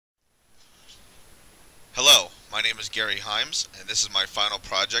is GHimes, and this is my final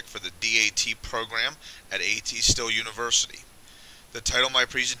project for the DAT program at ATSU University. The title of my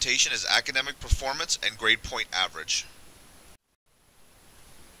presentation is Academic Performance and Grade Point Average.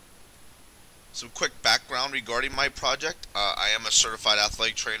 Some quick background regarding my project. I am a certified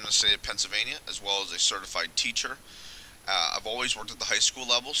athletic trainer in the state of Pennsylvania, as well as a certified teacher. I've always worked at the high school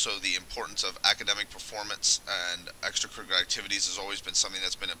level, so the importance of academic performance and extracurricular activities has always been something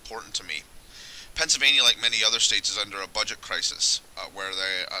that's been important to me. Pennsylvania, like many other states, is under a budget crisis where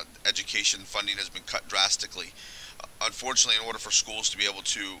the education funding has been cut drastically. Unfortunately, in order for schools to be able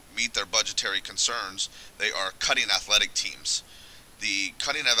to meet their budgetary concerns, they are cutting athletic teams. The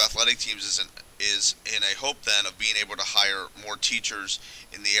cutting of athletic teams is in a hope then of being able to hire more teachers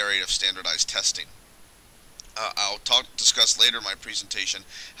in the area of standardized testing. I'll discuss later in my presentation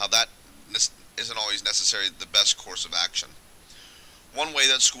how that isn't always necessarily the best course of action. One way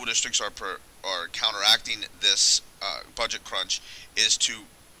that school districts are counteracting this budget crunch is to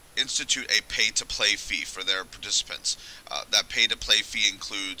institute a pay-to-play fee for their participants. That pay-to-play fee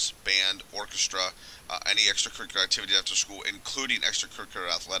includes band, orchestra, any extracurricular activity after school, including extracurricular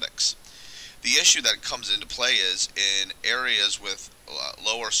athletics. The issue that comes into play is in areas with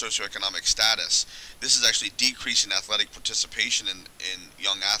lower socioeconomic status, this is actually decreasing athletic participation in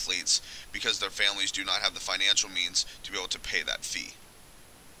young athletes because their families do not have the financial means to be able to pay that fee.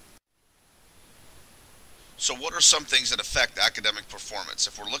 So what are some things that affect academic performance?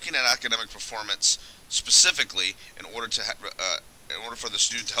 If we're looking at academic performance specifically, in order for the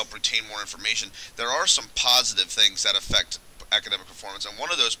student to help retain more information, there are some positive things that affect academic performance, and one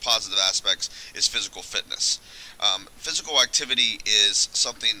of those positive aspects is physical fitness. Physical activity is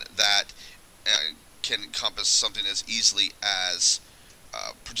something that can encompass something as easily as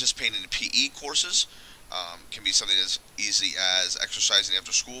participating in PE courses, can be something as easy as exercising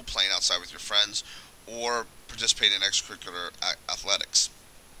after school, playing outside with your friends, or participating in extracurricular athletics.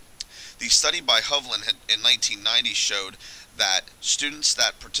 The study by Hovland in 1990 showed that students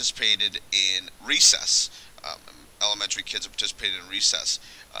that participated in recess, elementary kids that participated in recess,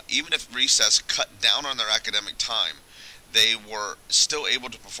 even if recess cut down on their academic time, they were still able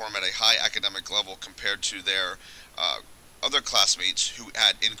to perform at a high academic level compared to their other classmates who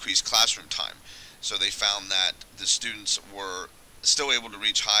had increased classroom time. So they found that the students were still able to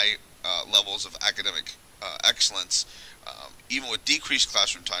reach high levels of academic excellence even with decreased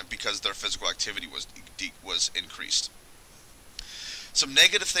classroom time because their physical activity was increased. Some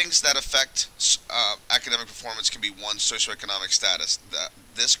negative things that affect academic performance can be one, socioeconomic status.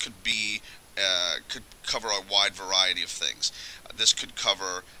 This could cover a wide variety of things. This could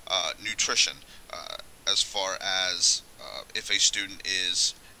cover nutrition, as far as if a student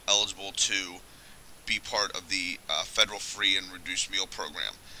is eligible to be part of the federal free and reduced meal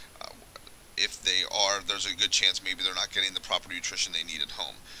program. If they are, there's a good chance maybe they're not getting the proper nutrition they need at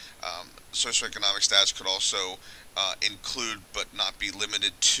home. Socioeconomic status could also include, but not be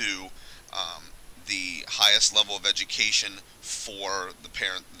limited to, the highest level of education for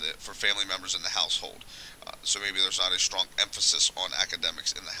for family members in the household. So maybe there's not a strong emphasis on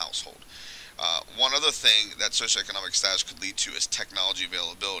academics in the household. One other thing that socioeconomic status could lead to is technology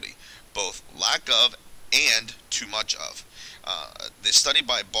availability, both lack of and too much of. The study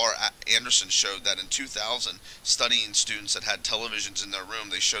by Barr Anderson showed that in 2000, studying students that had televisions in their room,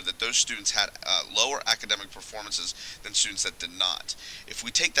 they showed that those students had lower academic performances than students that did not. If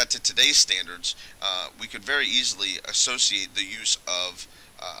we take that to today's standards, we could very easily associate the use of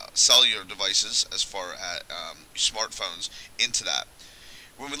cellular devices, as far as smartphones, into that.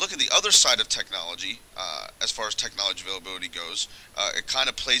 When we look at the other side of technology, as far as technology availability goes, it kind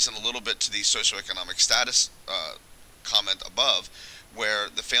of plays in a little bit to the socioeconomic status comment above, where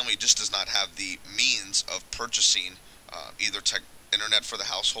the family just does not have the means of purchasing either internet for the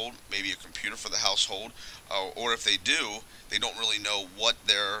household, maybe a computer for the household, or if they do, they don't really know what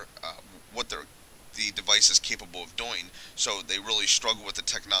the device is capable of doing, so they really struggle with the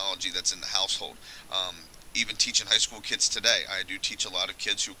technology that's in the household. Even teaching high school kids today, I do teach a lot of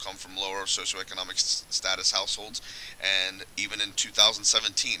kids who come from lower socioeconomic status households, and even in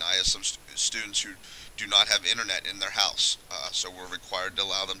 2017 I have some students who do not have internet in their house, so we're required to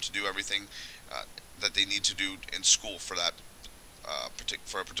allow them to do everything that they need to do in school for that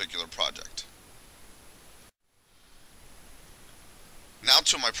for a particular project. Now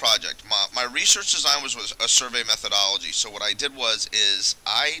to my project. My research design was a survey methodology. So what I did is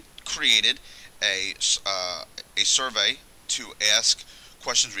I created a survey to ask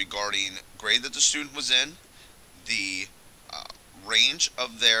questions regarding grade that the student was in, the range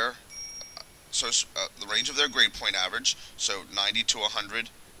of their grade point average, so 90 to 100,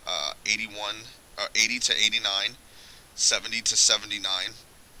 80 to 89, 70 to 79,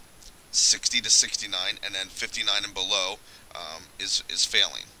 60 to 69, and then 59 and below is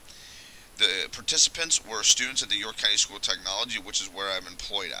failing. The participants were students at the York County School of Technology, which is where I'm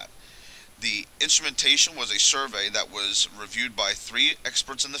employed at. The instrumentation was a survey that was reviewed by 3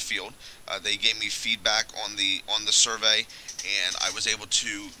 experts in the field. They gave me feedback on the survey, and I was able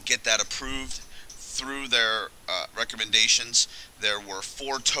to get that approved through their recommendations. There were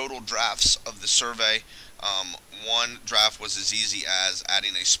 4 total drafts of the survey. One draft was as easy as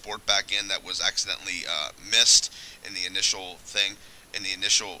adding a sport back in that was accidentally missed in the initial thing, in the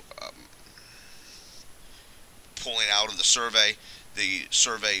initial pulling out of the survey. The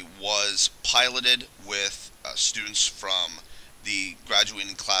survey was piloted with students from the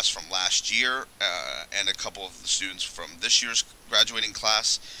graduating class from last year and a couple of the students from this year's graduating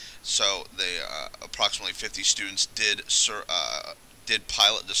class. So the approximately 50 students did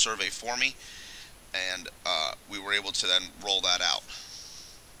pilot the survey for me, and we were able to then roll that out.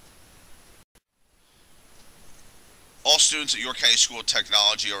 All students at York County School of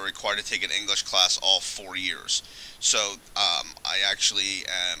Technology are required to take an English class all 4 years. So I actually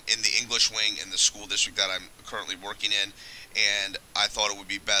am in the English wing in the school district that I'm currently working in, and I thought it would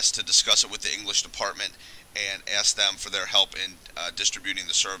be best to discuss it with the English department and ask them for their help in distributing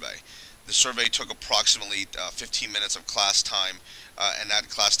the survey. The survey took approximately 15 minutes of class time, and that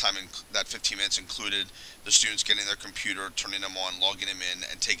class time, that 15 minutes included the students getting their computer, turning them on, logging them in,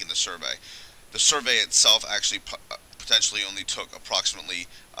 and taking the survey. The survey itself actually potentially only took approximately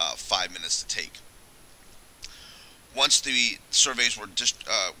 5 minutes to take. Once the surveys were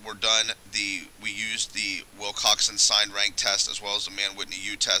done, we used the Wilcoxon signed rank test as well as the Mann-Whitney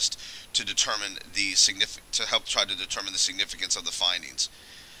U test to determine to help try to determine the significance of the findings.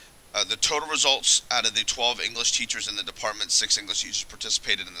 The total results out of the 12 English teachers in the department, 6 English teachers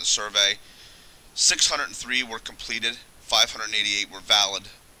participated in the survey. 603 were completed, 588 were valid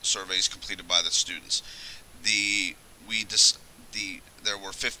surveys completed by the students. There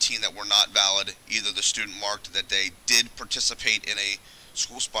were 15 that were not valid. Either the student marked that they did participate in a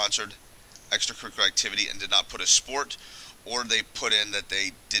school-sponsored extracurricular activity and did not put a sport, or they put in that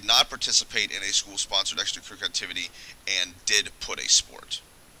they did not participate in a school-sponsored extracurricular activity and did put a sport.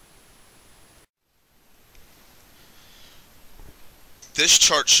 This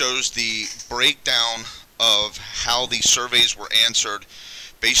chart shows the breakdown of how the surveys were answered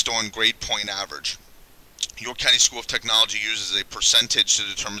based on grade point average. York County School of Technology uses a percentage to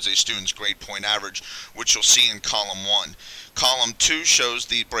determine a student's grade point average, which you'll see in column 1. Column 2 shows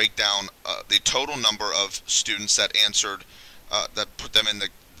the breakdown, the total number of students that answered, that put them in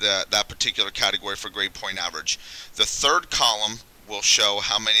that particular category for grade point average. The third column will show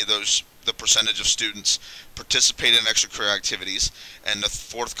how many of those, the percentage of students participated in extracurricular activities, and the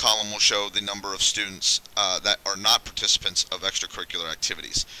fourth column will show the number of students that are not participants of extracurricular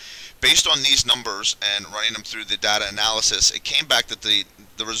activities. Based on these numbers and running them through the data analysis, it came back that the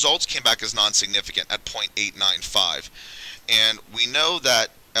results came back as non-significant at 0.895, and we know that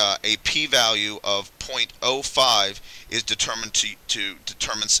a p-value of 0.05 is determined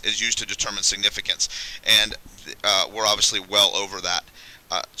is used to determine significance, and we're obviously well over that.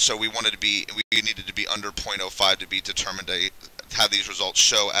 So we needed to be under 0.05 to be determined to have these results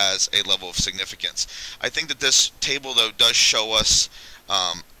show as a level of significance. I think that this table, though, does show us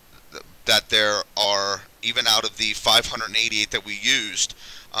that there are, even out of the 588 that we used,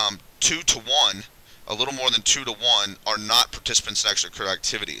 2 to 1, a little more than 2 to 1, are not participants in extracurricular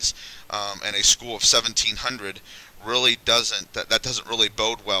activities. And a school of 1,700 really doesn't, that doesn't really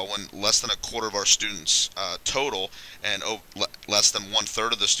bode well when less than a quarter of our students total, and less than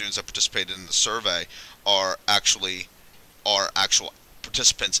 1/3 of the students that participated in the survey are actual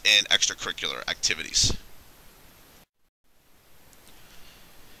participants in extracurricular activities.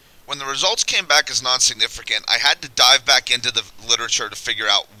 When the results came back as non-significant, I had to dive back into the literature to figure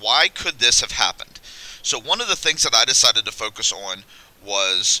out why could this have happened. So one of the things that I decided to focus on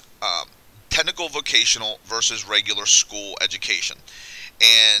was technical vocational versus regular school education.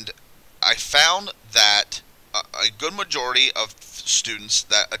 And I found that a good majority of students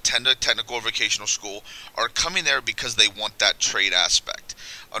that attend a technical or vocational school are coming there because they want that trade aspect.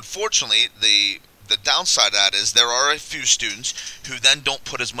 Unfortunately, the downside of that is there are a few students who then don't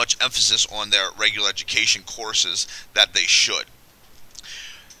put as much emphasis on their regular education courses that they should.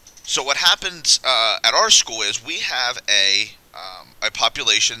 So what happens at our school is we have a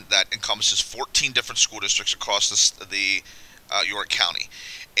population that encompasses 14 different school districts across the York County,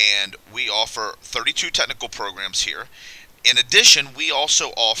 and we offer 32 technical programs here. In addition, we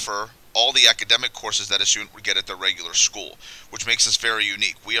also offer all the academic courses that a student would get at their regular school, which makes us very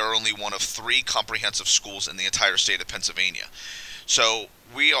unique. We are only one of 3 comprehensive schools in the entire state of Pennsylvania. So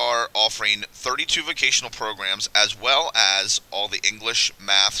we are offering 32 vocational programs, as well as all the English,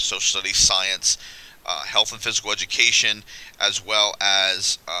 math, social studies, science, health and physical education, as well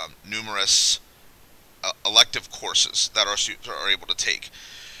as numerous elective courses that our students are able to take.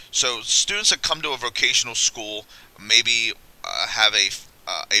 So students that come to a vocational school maybe have a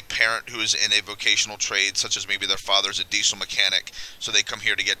parent who is in a vocational trade, such as maybe their father's a diesel mechanic, so they come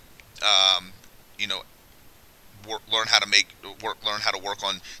here to get you know, learn how to work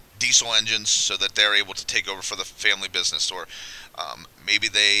on diesel engines, so that they're able to take over for the family business. Or maybe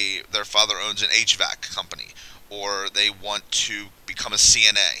their father owns an HVAC company, or they want to become a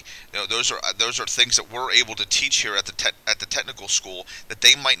CNA. You know, those are things that we're able to teach here at the technical school that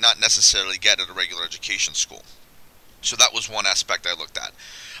they might not necessarily get at a regular education school. So that was one aspect I looked at.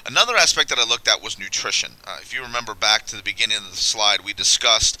 Another aspect that I looked at was nutrition. If you remember back to the beginning of the slide, we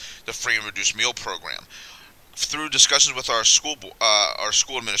discussed the free and reduced meal program. Through discussions with our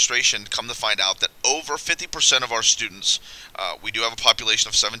school administration, come to find out that over 50% of our students, we do have a population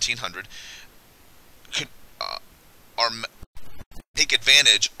of 1,700, take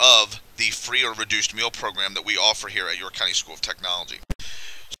advantage of the free or reduced meal program that we offer here at York County School of Technology.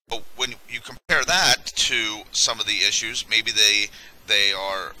 So when you compare that to some of the issues, maybe they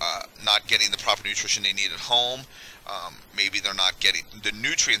are not getting the proper nutrition they need at home. Maybe they're not getting the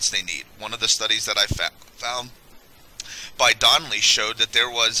nutrients they need. One of the studies that I found by Donnelly showed that there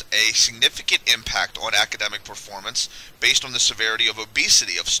was a significant impact on academic performance based on the severity of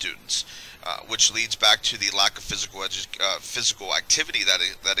obesity of students, which leads back to the lack of physical activity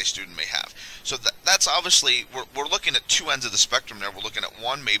that a student may have. So that's obviously, we're looking at 2 ends of the spectrum there. We're looking at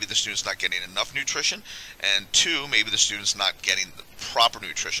 1, maybe the student's not getting enough nutrition, and 2, maybe the student's not getting the proper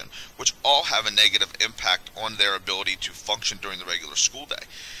nutrition, which all have a negative impact on their ability to function during the regular school day.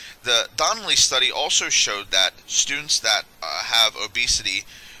 The Donnelly study also showed that students that have obesity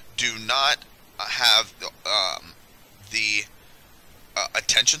do not have the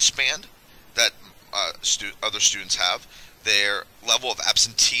attention span that other students have. Their level of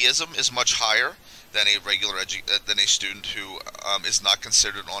absenteeism is much higher than a student who is not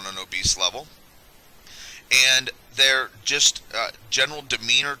considered on an obese level. And their just general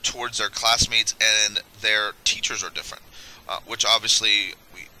demeanor towards their classmates and their teachers are different, which obviously,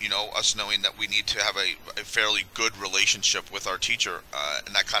 us knowing that we need to have a fairly good relationship with our teacher,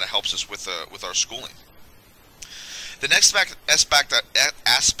 and that kind of helps us with our schooling. The next aspect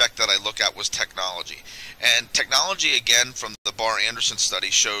that I look at was technology. And technology, again, from the Barr-Anderson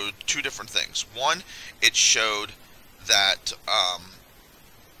study, showed 2 different things. One, it showed that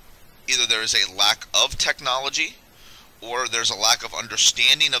either there is a lack of technology, or there's a lack of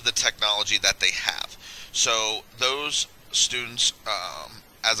understanding of the technology that they have. So those students,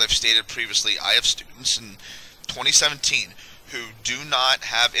 as I've stated previously, I have students in 2017 who do not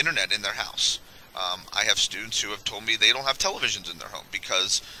have internet in their house. I have students who have told me they don't have televisions in their home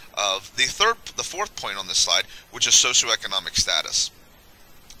because of the 4th point on this slide, which is socioeconomic status.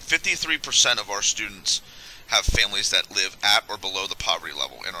 53% of our students have families that live at or below the poverty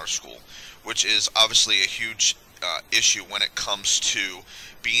level in our school, which is obviously a huge issue when it comes to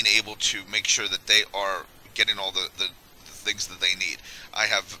being able to make sure that they are getting all the things that they need. I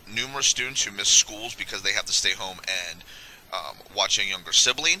have numerous students who miss schools because they have to stay home and watch a younger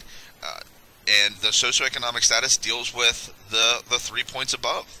sibling. And the socioeconomic status deals with the 3 points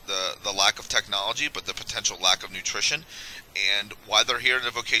above, the lack of technology, but the potential lack of nutrition, and why they're here at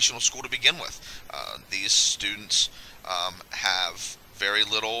a vocational school to begin with. These students have very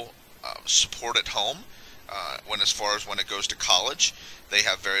little support at home. As far as when it goes to college, they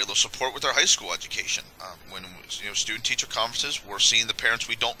have very little support with their high school education. When student-teacher conferences, we're seeing the parents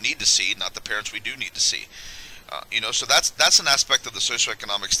we don't need to see, not the parents we do need to see. So that's an aspect of the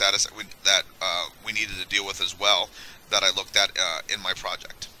socioeconomic status that we needed to deal with as well, that I looked at in my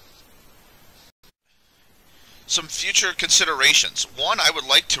project. Some future considerations. One, I would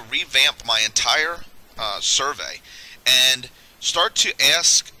like to revamp my entire survey and start to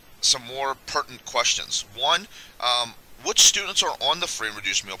ask some more pertinent questions. One, which students are on the free and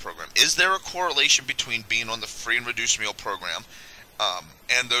reduced meal program? Is there a correlation between being on the free and reduced meal program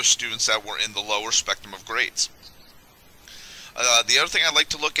and those students that were in the lower spectrum of grades? The other thing I'd like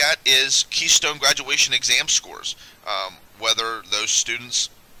to look at is Keystone graduation exam scores, whether those students,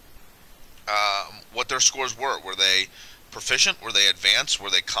 what their scores were. Were they proficient? Were they advanced? Were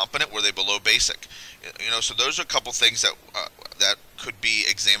they competent? Were they below basic? So those are a couple things that could be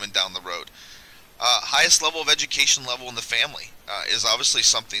examined down the road. Highest level of education level in the family. is obviously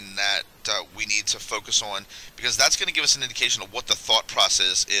something that we need to focus on, because that's going to give us an indication of what the thought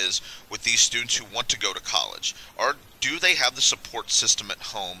process is with these students who want to go to college. Or do they have the support system at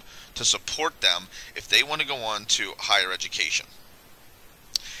home to support them if they want to go on to higher education?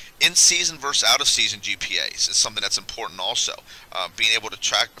 In-season versus out-of-season GPAs is something that's important also. Being able to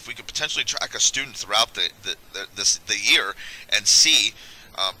track, if we could potentially track a student throughout the year and see,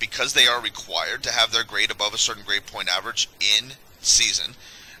 because they are required to have their grade above a certain grade point average in season,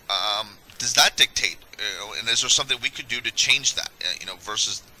 does that dictate, and is there something we could do to change that,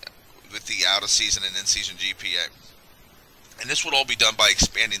 versus with the out-of-season and in-season GPA? And this would all be done by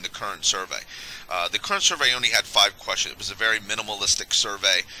expanding the current survey. The current survey only had 5 questions. It was a very minimalistic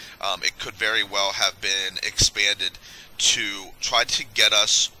survey. It could very well have been expanded to try to get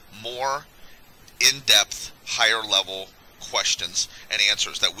us more in-depth, higher-level questions and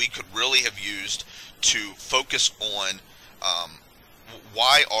answers that we could really have used to focus on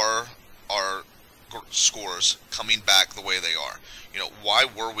why are our scores coming back the way they are. Why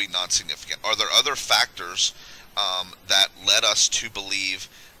were we non-significant? Are there other factors that led us to believe,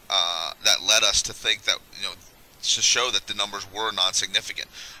 that led us to think that, to show that the numbers were non-significant?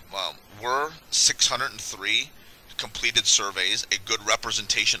 Were 603 completed surveys a good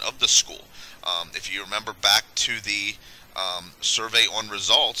representation of the school? If you remember back to the survey on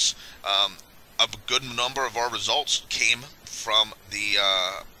results, a good number of our results came from the,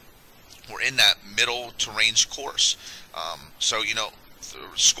 were in that middle to range course. So,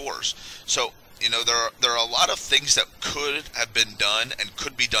 scores. So, there are a lot of things that could have been done and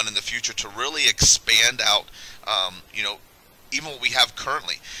could be done in the future to really expand out, even what we have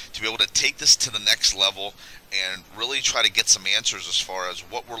currently, to be able to take this to the next level and really try to get some answers as far as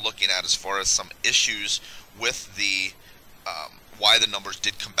what we're looking at, as far as some issues with the why the numbers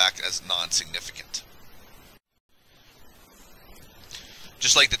did come back as non-significant.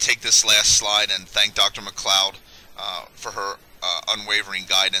 Just like to take this last slide and thank Dr. McLeod for her unwavering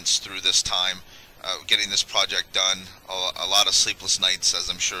guidance through this time, getting this project done. A lot of sleepless nights, as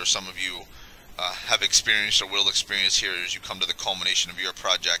I'm sure some of you have experienced or will experience here as you come to the culmination of your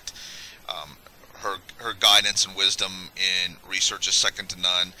project. Her guidance and wisdom in research is second to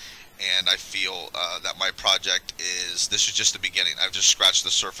none, and I feel that my project this is just the beginning. I've just scratched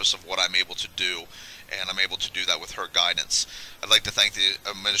the surface of what I'm able to do, and I'm able to do that with her guidance. I'd like to thank the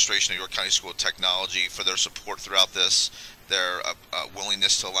administration of York County School of Technology for their support throughout this, their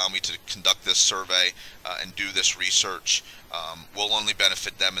willingness to allow me to conduct this survey and do this research will only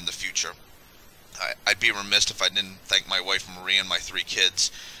benefit them in the future. I'd be remiss if I didn't thank my wife Marie and my 3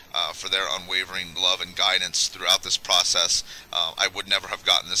 kids for their unwavering love and guidance throughout this process. I would never have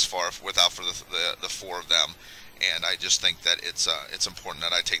gotten this far without for the 4 of them, and I just think that it's important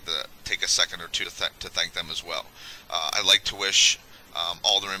that I take a second or two to thank them as well. I'd like to wish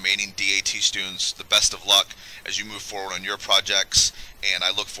all the remaining DAT students the best of luck as you move forward on your projects, and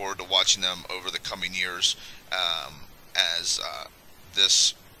I look forward to watching them over the coming years as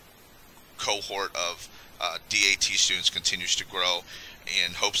this cohort of DAT students continues to grow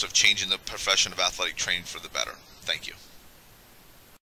in hopes of changing the profession of athletic training for the better. Thank you.